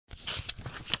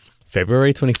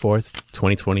February 24th,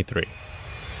 2023.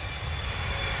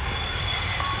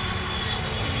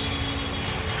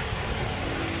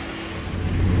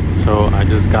 So I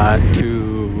just got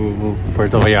to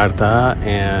Puerto Vallarta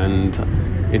and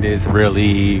it is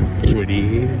really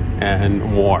pretty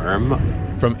and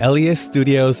warm. From LES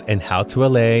Studios and How to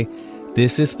LA,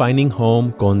 this is Finding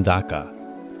Home con DACA.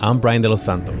 I'm Brian de los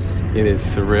Santos. It is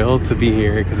surreal to be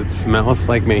here because it smells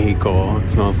like Mexico. It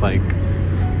smells like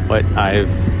what I've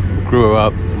grew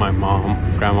up, my mom,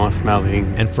 grandma smelling.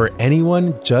 And for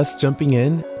anyone just jumping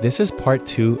in, this is part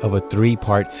 2 of a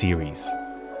 3-part series.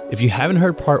 If you haven't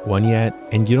heard part 1 yet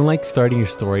and you don't like starting your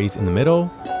stories in the middle,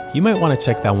 you might want to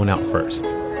check that one out first.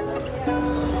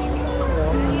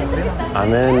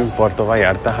 I'm in Puerto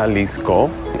Vallarta, Jalisco.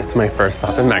 It's my first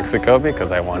stop in Mexico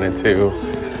because I wanted to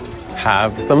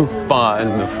have some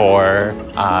fun before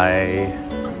I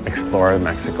explore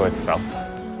Mexico itself.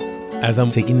 As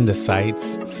I'm taking in the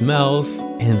sights, smells,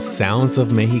 and sounds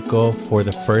of Mexico for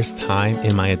the first time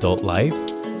in my adult life,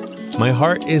 my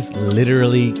heart is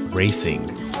literally racing.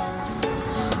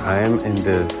 I'm in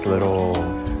this little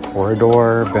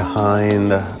corridor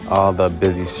behind all the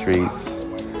busy streets.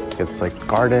 It's like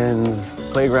gardens,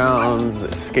 playgrounds,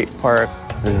 a skate park.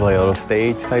 There's like a little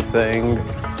stage type thing.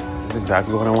 It's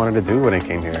exactly what I wanted to do when I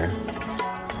came here.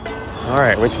 All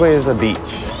right, which way is the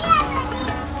beach?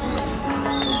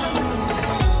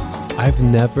 I've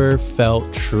never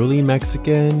felt truly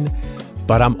Mexican,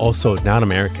 but I'm also not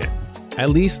American. At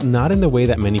least not in the way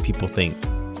that many people think.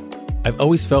 I've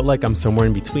always felt like I'm somewhere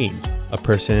in between, a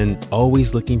person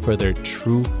always looking for their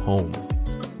true home.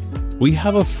 We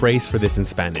have a phrase for this in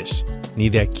Spanish, ni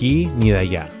de aquí ni de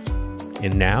allá.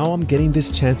 And now I'm getting this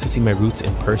chance to see my roots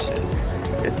in person.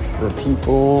 It's the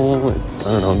people, it's,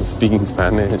 I don't know, speaking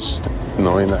Spanish, it's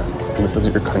knowing that this is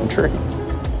your country.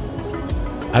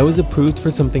 I was approved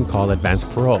for something called advanced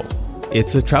parole.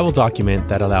 It's a travel document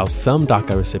that allows some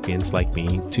DACA recipients like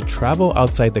me to travel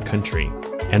outside the country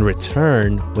and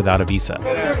return without a visa.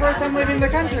 It's your first time leaving the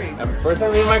country. First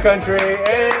time leaving my country.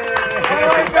 Hey! Oh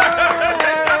my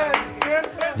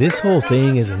God! This whole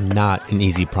thing is not an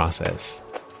easy process.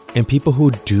 And people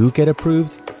who do get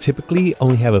approved typically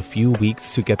only have a few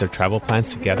weeks to get their travel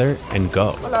plans together and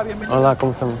go. Hola,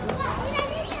 ¿cómo estamos?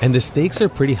 And the stakes are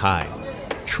pretty high.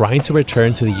 Trying to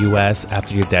return to the US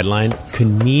after your deadline could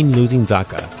mean losing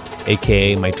DACA,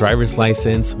 aka my driver's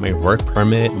license, my work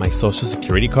permit, my social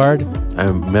security card.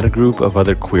 I met a group of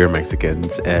other queer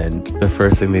Mexicans, and the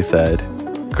first thing they said,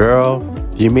 "Girl,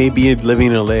 you may be living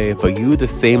in LA, but you the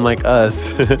same like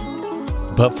us."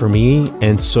 But for me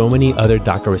and so many other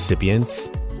DACA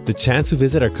recipients, the chance to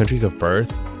visit our countries of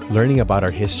birth, learning about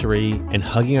our history, and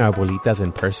hugging our abuelitas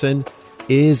in person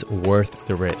is worth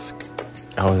the risk.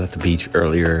 I was at the beach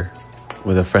earlier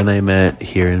with a friend I met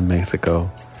here in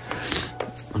Mexico,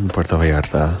 in Puerto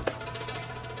Vallarta.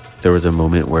 There was a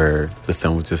moment where the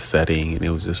sun was just setting and it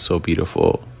was just so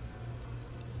beautiful.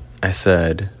 I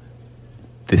said,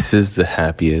 "This is the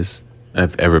happiest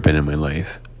I've ever been in my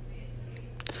life."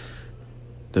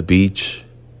 The beach,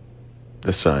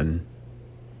 the sun,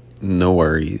 no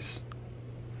worries,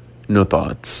 no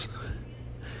thoughts.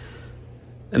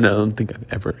 And I don't think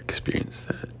I've ever experienced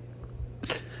that.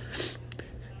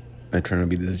 I'm trying to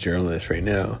be this journalist right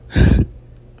now.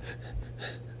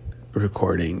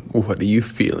 Recording, what are you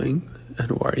feeling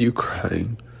and why are you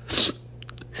crying?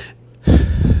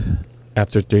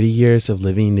 After 30 years of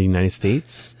living in the United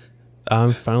States,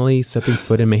 I'm finally stepping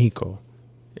foot in Mexico.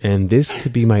 And this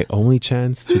could be my only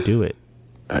chance to do it.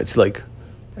 It's like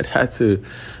I had to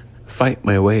fight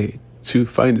my way to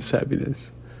find this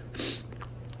happiness.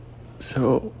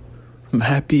 So I'm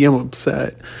happy, I'm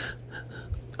upset.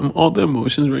 I'm all the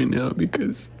emotions right now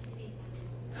because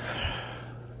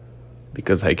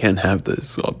I can't have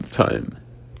this all the time.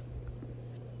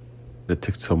 It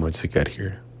took so much to get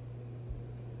here.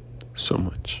 So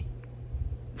much.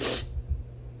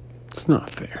 It's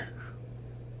not fair.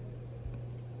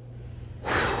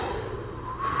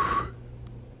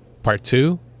 Part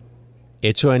 2,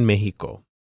 Hecho en Mexico.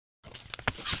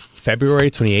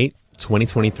 February 28,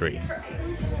 2023.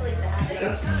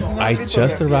 I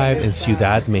just arrived in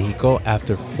Ciudad Mexico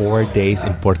after 4 days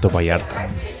in Puerto Vallarta.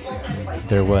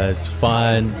 There was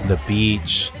fun, the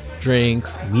beach,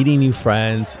 drinks, meeting new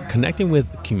friends, connecting with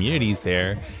communities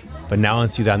there. But now in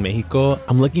Ciudad Mexico,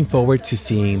 I'm looking forward to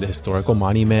seeing the historical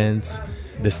monuments,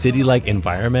 the city-like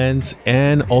environment,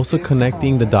 and also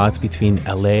connecting the dots between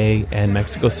LA and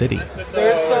Mexico City.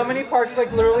 There's so many parks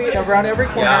like literally around every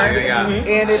corner,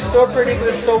 and it's so pretty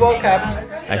because it's so well kept.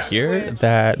 I hear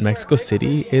that Mexico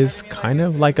City is kind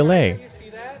of like LA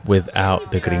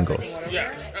without the gringos.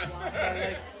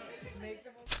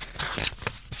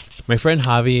 My friend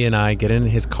Javi and I get in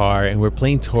his car and we're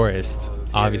playing tourists,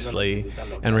 obviously,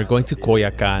 and we're going to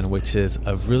Coyoacán, which is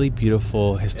a really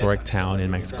beautiful historic town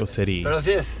in Mexico City.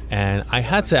 And I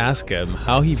had to ask him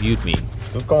how he viewed me.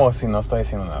 Tú como si no estoy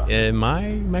diciendo nada. Am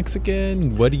I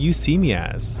Mexican? What do you see me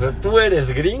as? Pero tú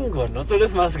eres gringo, ¿no? Tú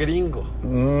eres más gringo.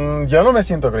 Yo no me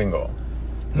siento gringo.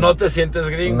 ¿No te sientes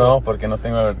gringo? No, porque no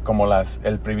tengo como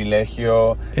el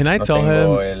privilegio. And I tell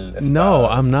him, no,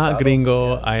 I'm not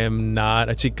gringo. Social. I am not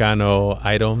a Chicano.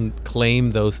 I don't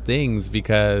claim those things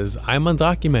because I'm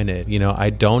undocumented. You know, I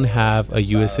don't have a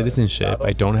U.S. citizenship.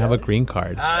 I don't have a green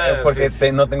card. Porque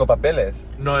no tengo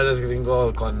papeles. No eres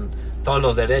gringo con todos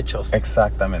los derechos.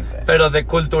 Exactamente. Pero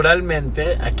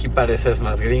culturalmente, aquí pareces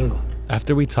más gringo.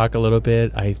 After we talk a little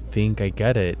bit, I think I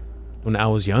get it. When I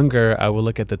was younger, I would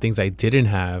look at the things I didn't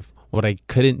have, what I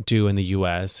couldn't do in the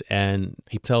US, and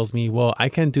he tells me, well, I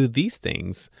can do these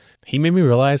things. He made me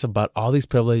realize about all these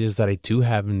privileges that I do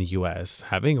have in the US,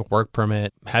 having a work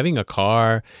permit, having a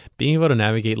car, being able to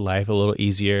navigate life a little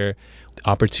easier,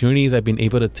 opportunities I've been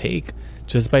able to take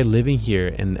just by living here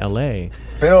in LA.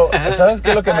 Pero, ¿sabes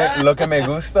qué? Lo que me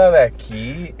gusta de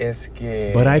aquí es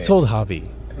que... But I told Javi,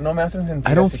 no me hacen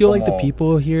sentir I don't feel como, like the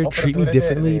people here treat me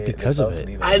differently because of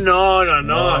it. Ay, no.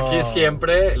 Aquí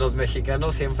siempre, los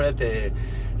mexicanos siempre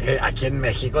aquí en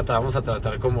México te vamos a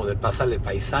tratar como de pásale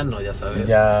paisano, ya sabes.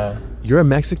 Yeah. You're a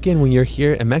Mexican when you're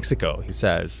here in Mexico, he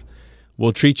says.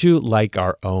 We'll treat you like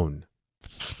our own.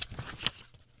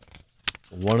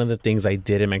 One of the things I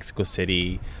did in Mexico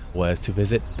City was to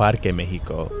visit Parque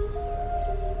Mexico.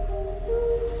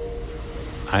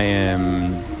 I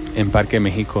am in Parque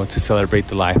Mexico to celebrate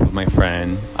the life of my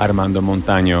friend Armando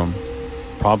Montaño,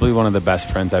 probably one of the best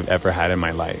friends I've ever had in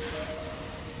my life.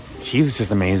 He was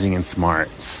just amazing and smart,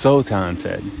 so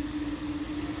talented.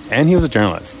 And he was a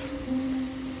journalist.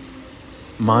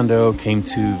 Mondo came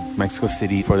to Mexico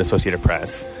City for the Associated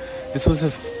Press. This was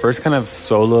his first kind of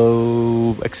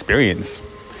solo experience.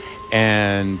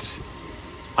 And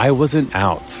I wasn't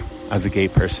out as a gay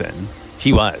person.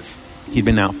 He was. He'd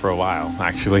been out for a while,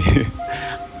 actually.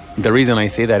 The reason I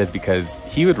say that is because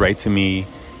he would write to me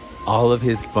all of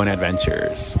his fun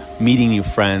adventures, meeting new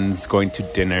friends, going to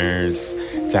dinners,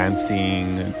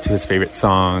 dancing to his favorite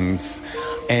songs.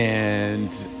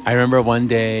 And I remember one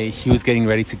day he was getting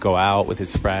ready to go out with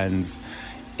his friends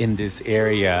in this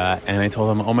area. And I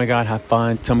told him, oh my God, have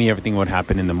fun. Tell me everything what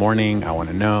happened in the morning. I want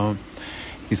to know.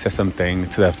 He said something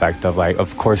to the effect of like,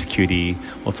 of course, cutie,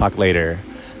 we'll talk later.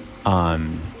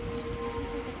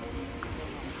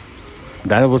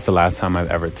 That was the last time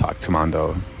I've ever talked to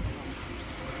Mondo.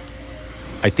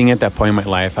 I think at that point in my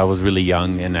life, I was really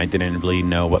young and I didn't really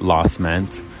know what loss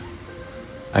meant.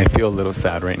 I feel a little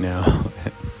sad right now.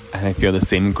 And I feel the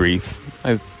same grief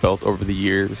I've felt over the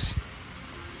years.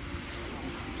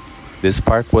 This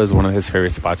park was one of his favorite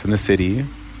spots in the city.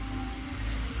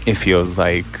 It feels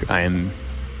like I'm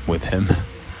with him.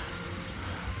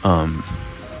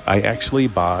 I actually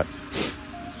bought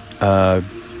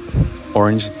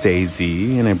orange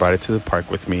daisy and I brought it to the park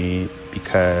with me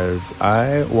because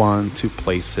I want to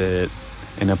place it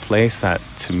in a place that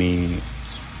to me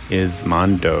is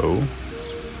Mondo,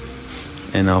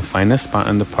 and I'll find a spot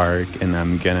in the park and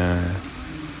I'm gonna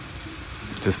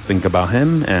just think about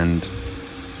him and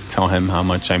tell him how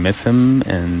much I miss him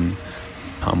and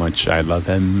how much I love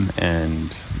him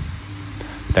and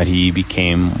that he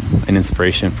became an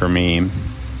inspiration for me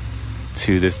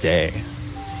to this day.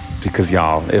 Because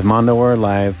y'all, if Mondo were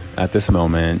alive at this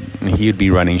moment, he'd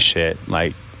be running shit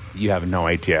like you have no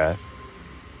idea.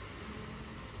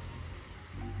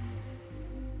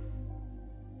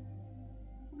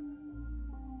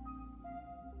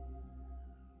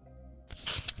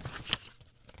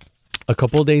 A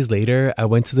couple days later, I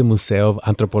went to the Museo of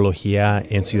Antropología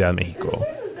in Ciudad Mexico.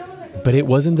 But it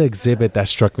wasn't the exhibit that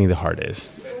struck me the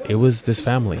hardest. It was this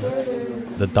family.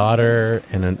 The daughter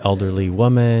and an elderly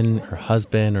woman, her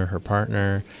husband or her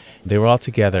partner, they were all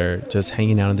together just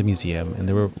hanging out in the museum, and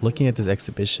they were looking at this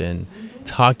exhibition,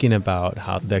 talking about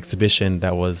how the exhibition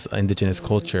that was indigenous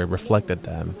culture reflected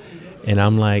them. And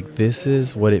I'm like, this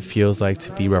is what it feels like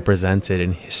to be represented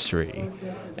in history.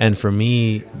 And for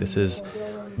me, this is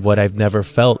what I've never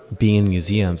felt being in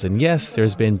museums. And yes,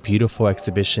 there's been beautiful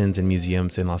exhibitions in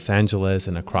museums in Los Angeles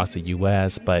and across the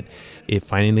US, but it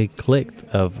finally clicked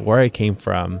of where I came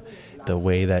from, the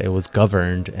way that it was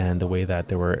governed and the way that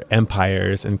there were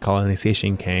empires and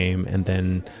colonization came, and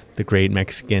then the great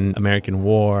Mexican-American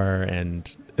War,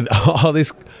 and all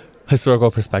this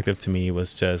historical perspective to me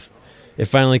was just, it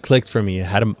finally clicked for me. I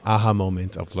had an aha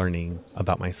moment of learning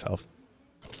about myself.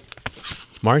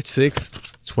 March 6th,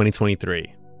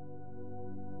 2023.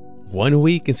 1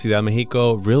 week in Ciudad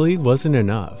Mexico really wasn't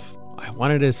enough. I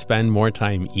wanted to spend more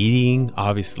time eating,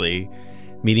 obviously,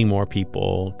 meeting more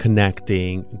people,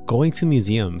 connecting, going to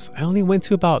museums. I only went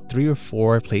to about 3 or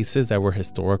 4 places that were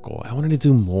historical. I wanted to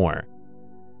do more.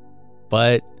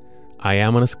 But I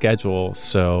am on a schedule,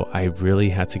 so I really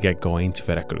had to get going to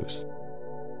Veracruz.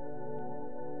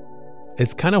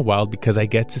 It's kind of wild because I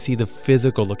get to see the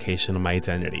physical location of my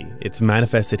identity. It's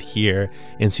manifested here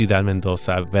in Ciudad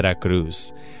Mendoza,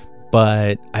 Veracruz.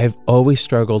 But I've always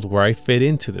struggled where I fit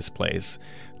into this place.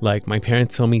 Like, my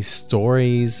parents tell me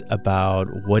stories about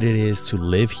what it is to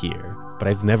live here, but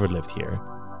I've never lived here.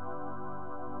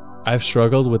 I've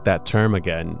struggled with that term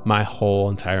again my whole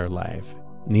entire life.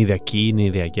 Ni de aquí, ni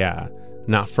de allá.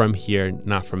 Not from here,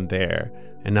 not from there.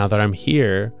 And now that I'm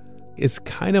here, it's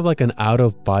kind of like an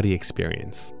out-of-body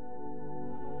experience.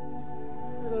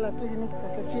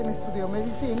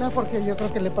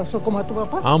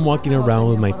 I'm walking around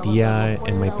with my tia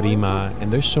and my prima,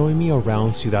 and they're showing me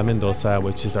around Ciudad Mendoza,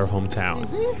 which is our hometown.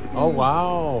 Oh,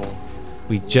 wow.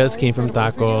 We just came from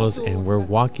tacos, and we're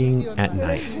walking at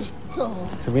night.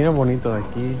 Se mira bonito de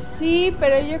aquí. Sí,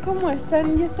 pero ya como ya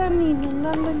están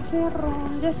inundando el cerro,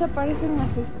 ya se aparecen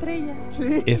las estrellas.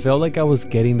 It felt like I was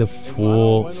getting the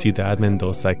full Ciudad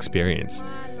Mendoza experience,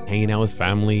 hanging out with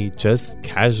family, just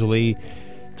casually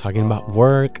talking about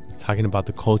work, talking about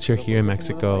the culture here in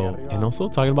Mexico, and also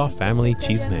talking about family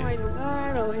chisme.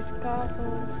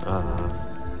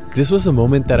 This was a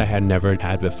moment that I had never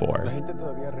had before.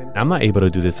 I'm not able to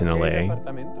do this in LA.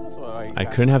 I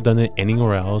couldn't have done it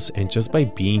anywhere else, and just by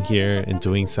being here and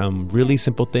doing some really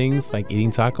simple things like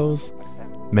eating tacos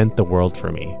meant the world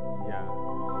for me.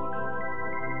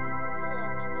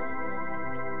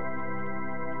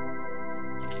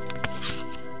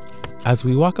 As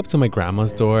we walk up to my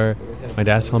grandma's door, my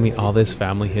dad's telling me all this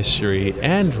family history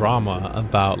and drama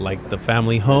about like the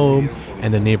family home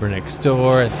and the neighbor next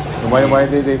door. Why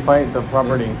did they fight the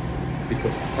property?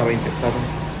 Because estaba intestado.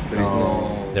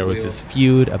 There was this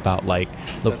feud about like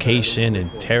location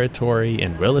and territory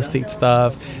and real estate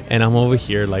stuff, and I'm over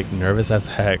here like nervous as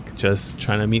heck, just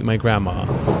trying to meet my grandma.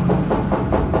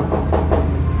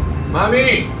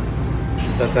 ¡Mami!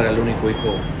 Tata era el único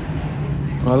hijo.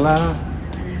 Hola.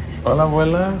 Hola,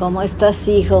 abuela. ¿Cómo estás,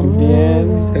 hijo? Bien.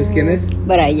 ¿Sabes quién es?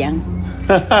 Brian.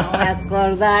 Me voy a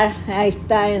acordar. Ahí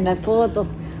está en las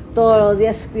fotos. Todos los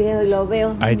días veo y lo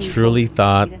veo. I truly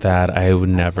thought that I would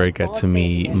never get to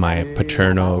meet my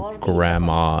paternal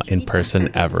grandma in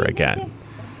person ever again.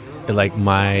 Like,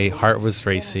 my heart was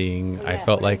racing. I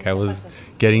felt like I was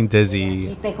getting dizzy.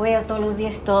 Y te veo todos los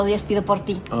días pido por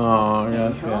ti. Oh,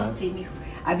 gracias. Sí, mijo.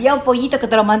 Había un pollito que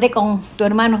te lo mandé con tu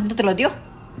hermano. ¿No te lo dio?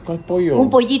 ¿Cuál pollo?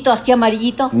 Un pollito así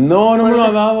amarillito. No me lo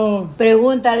ha dado.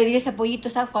 Pregúntale, dile ese pollito,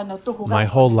 ¿sabes? Cuando tú jugabas. My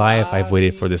whole life I've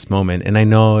waited for this moment, and I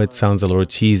know it sounds a little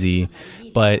cheesy,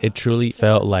 but it truly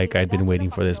felt like I'd been waiting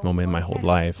for this moment my whole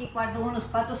life.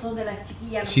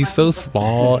 She's so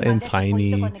small and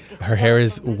tiny. Her hair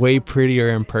is way prettier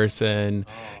in person.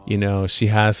 You know, she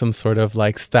has some sort of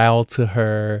like style to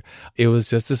her. It was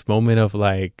just this moment of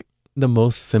like the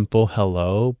most simple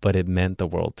hello, but it meant the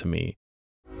world to me.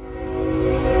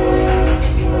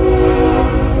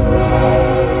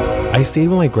 I stayed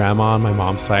with my grandma on my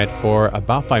mom's side for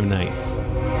about 5 nights.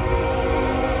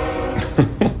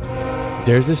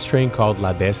 There's this train called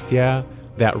La Bestia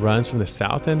that runs from the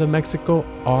south end of Mexico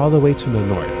all the way to the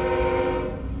north.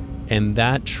 And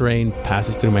that train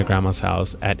passes through my grandma's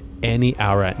house at any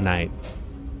hour at night.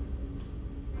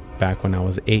 Back when I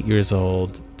was 8 years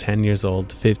old, 10 years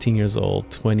old, 15 years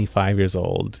old, 25 years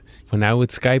old, when I would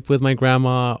Skype with my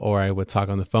grandma or I would talk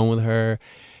on the phone with her,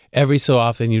 every so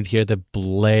often you'd hear the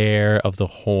blare of the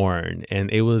horn,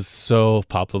 and it was so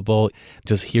palpable.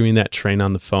 Just hearing that train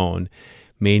on the phone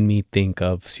made me think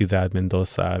of Ciudad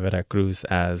Mendoza, Veracruz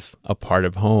as a part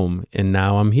of home. And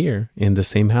now I'm here in the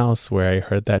same house where I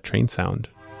heard that train sound.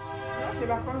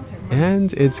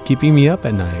 And it's keeping me up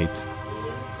at night.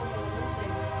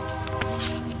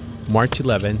 March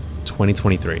 11,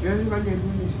 2023.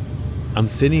 I'm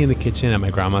sitting in the kitchen at my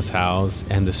grandma's house,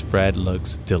 and the spread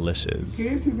looks delicious.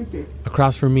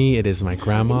 Across from me, it is my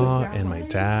grandma and my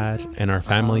dad and our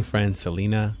family friend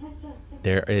Selena.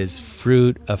 There is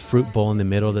a fruit bowl in the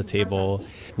middle of the table.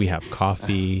 We have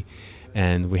coffee,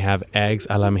 and we have eggs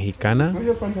a la mexicana.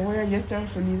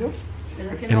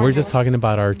 And we're just talking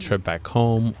about our trip back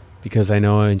home, because I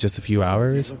know in just a few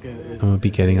hours, I'm going to be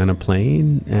getting on a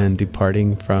plane and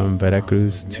departing from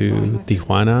Veracruz to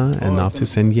Tijuana and off to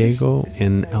San Diego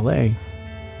in LA.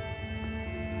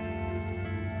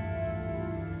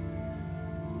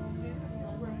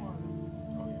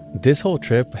 This whole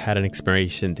trip had an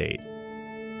expiration date.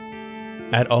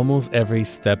 At almost every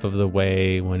step of the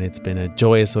way, when it's been a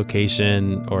joyous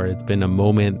occasion or it's been a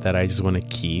moment that I just want to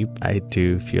keep, I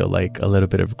do feel like a little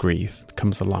bit of grief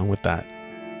comes along with that.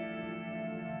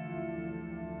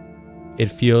 It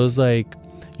feels like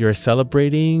you're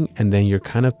celebrating and then you're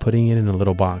kind of putting it in a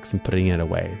little box and putting it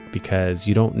away because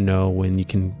you don't know when you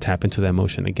can tap into that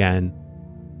emotion again.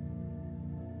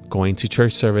 Going to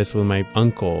church service with my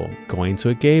uncle, going to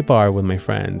a gay bar with my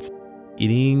friends,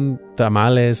 eating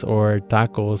tamales or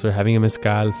tacos or having a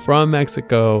mezcal from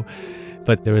Mexico,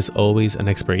 but there is always an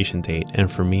expiration date.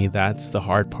 And for me, that's the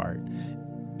hard part.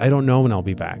 I don't know when I'll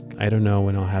be back. I don't know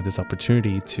when I'll have this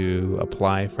opportunity to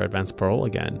apply for advanced parole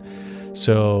again.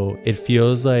 So it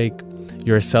feels like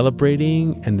you're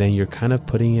celebrating and then you're kind of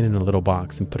putting it in a little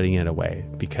box and putting it away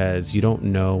because you don't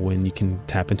know when you can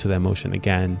tap into that emotion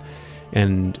again.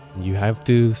 And you have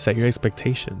to set your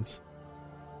expectations.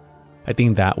 I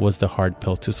think that was the hard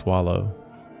pill to swallow.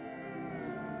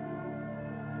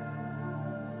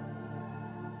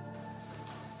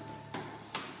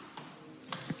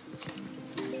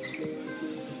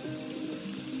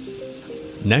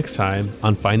 Next time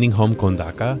on Finding Home con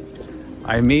DACA,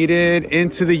 I made it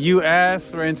into the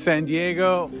U.S. We're in San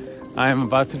Diego. I'm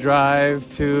about to drive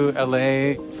to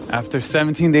LA after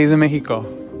 17 days in Mexico.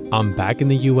 I'm back in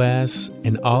the U.S.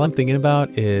 and all I'm thinking about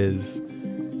is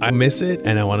I miss it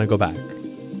and I want to go back.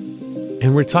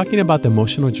 And we're talking about the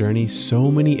emotional journey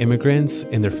so many immigrants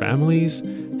and their families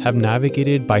have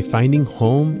navigated by finding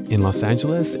home in Los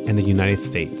Angeles and the United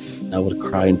States. I would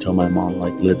cry and tell my mom,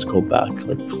 like, let's go back.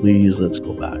 Like, please, let's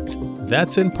go back.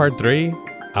 That's in part 3,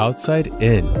 Outside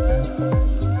In.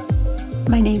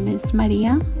 My name is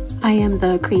Maria. I am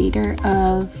the creator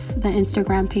of the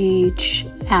Instagram page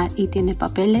at Y Tiene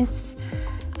Papeles.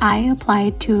 I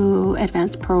applied to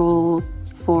advanced parole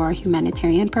for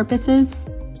humanitarian purposes.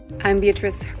 I'm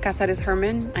Beatrice Casares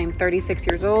Herman. I'm 36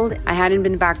 years old. I hadn't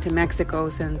been back to Mexico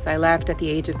since I left at the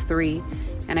age of 3,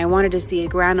 and I wanted to see a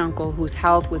granduncle whose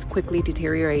health was quickly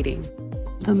deteriorating.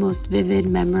 The most vivid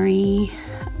memory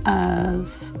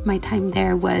of my time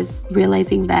there was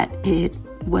realizing that it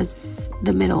was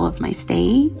the middle of my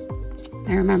stay.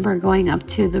 I remember going up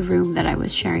to the room that I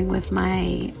was sharing with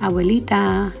my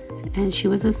abuelita, and she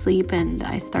was asleep, and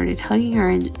I started hugging her,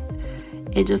 and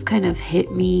it just kind of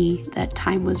hit me that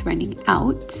time was running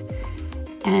out,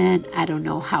 and I don't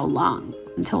know how long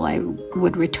until I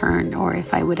would return or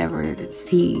if I would ever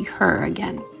see her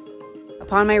again.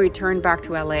 Upon my return back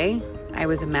to LA, I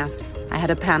was a mess. I had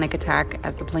a panic attack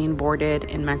as the plane boarded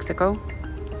in Mexico,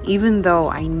 even though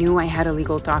I knew I had a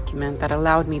legal document that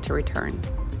allowed me to return.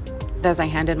 As I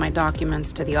handed my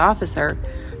documents to the officer,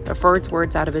 the first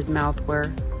words out of his mouth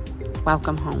were,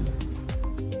 "Welcome home."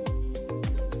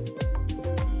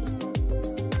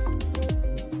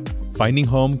 Finding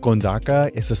Home con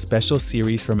DACA is a special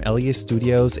series from LA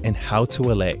Studios and How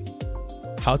to LA.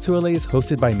 How to LA is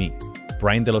hosted by me,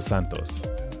 Brian De Los Santos.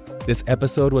 This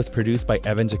episode was produced by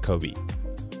Evan Jacoby.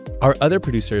 Our other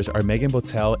producers are Megan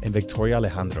Botel and Victoria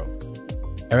Alejandro.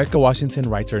 Erica Washington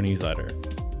writes our newsletter.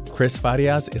 Chris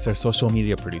Farias is our social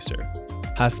media producer.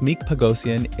 Hasmik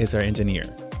Pagosian is our engineer.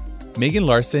 Megan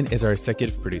Larson is our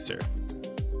executive producer.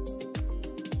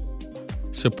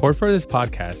 Support for this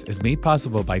podcast is made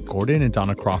possible by Gordon and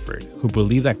Donna Crawford, who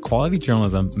believe that quality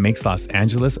journalism makes Los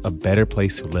Angeles a better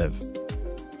place to live.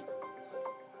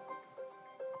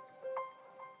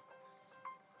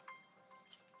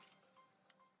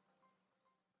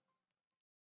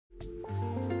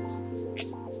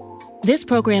 This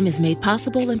program is made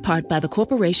possible in part by the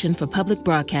Corporation for Public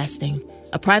Broadcasting,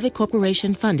 a private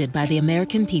corporation funded by the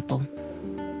American people.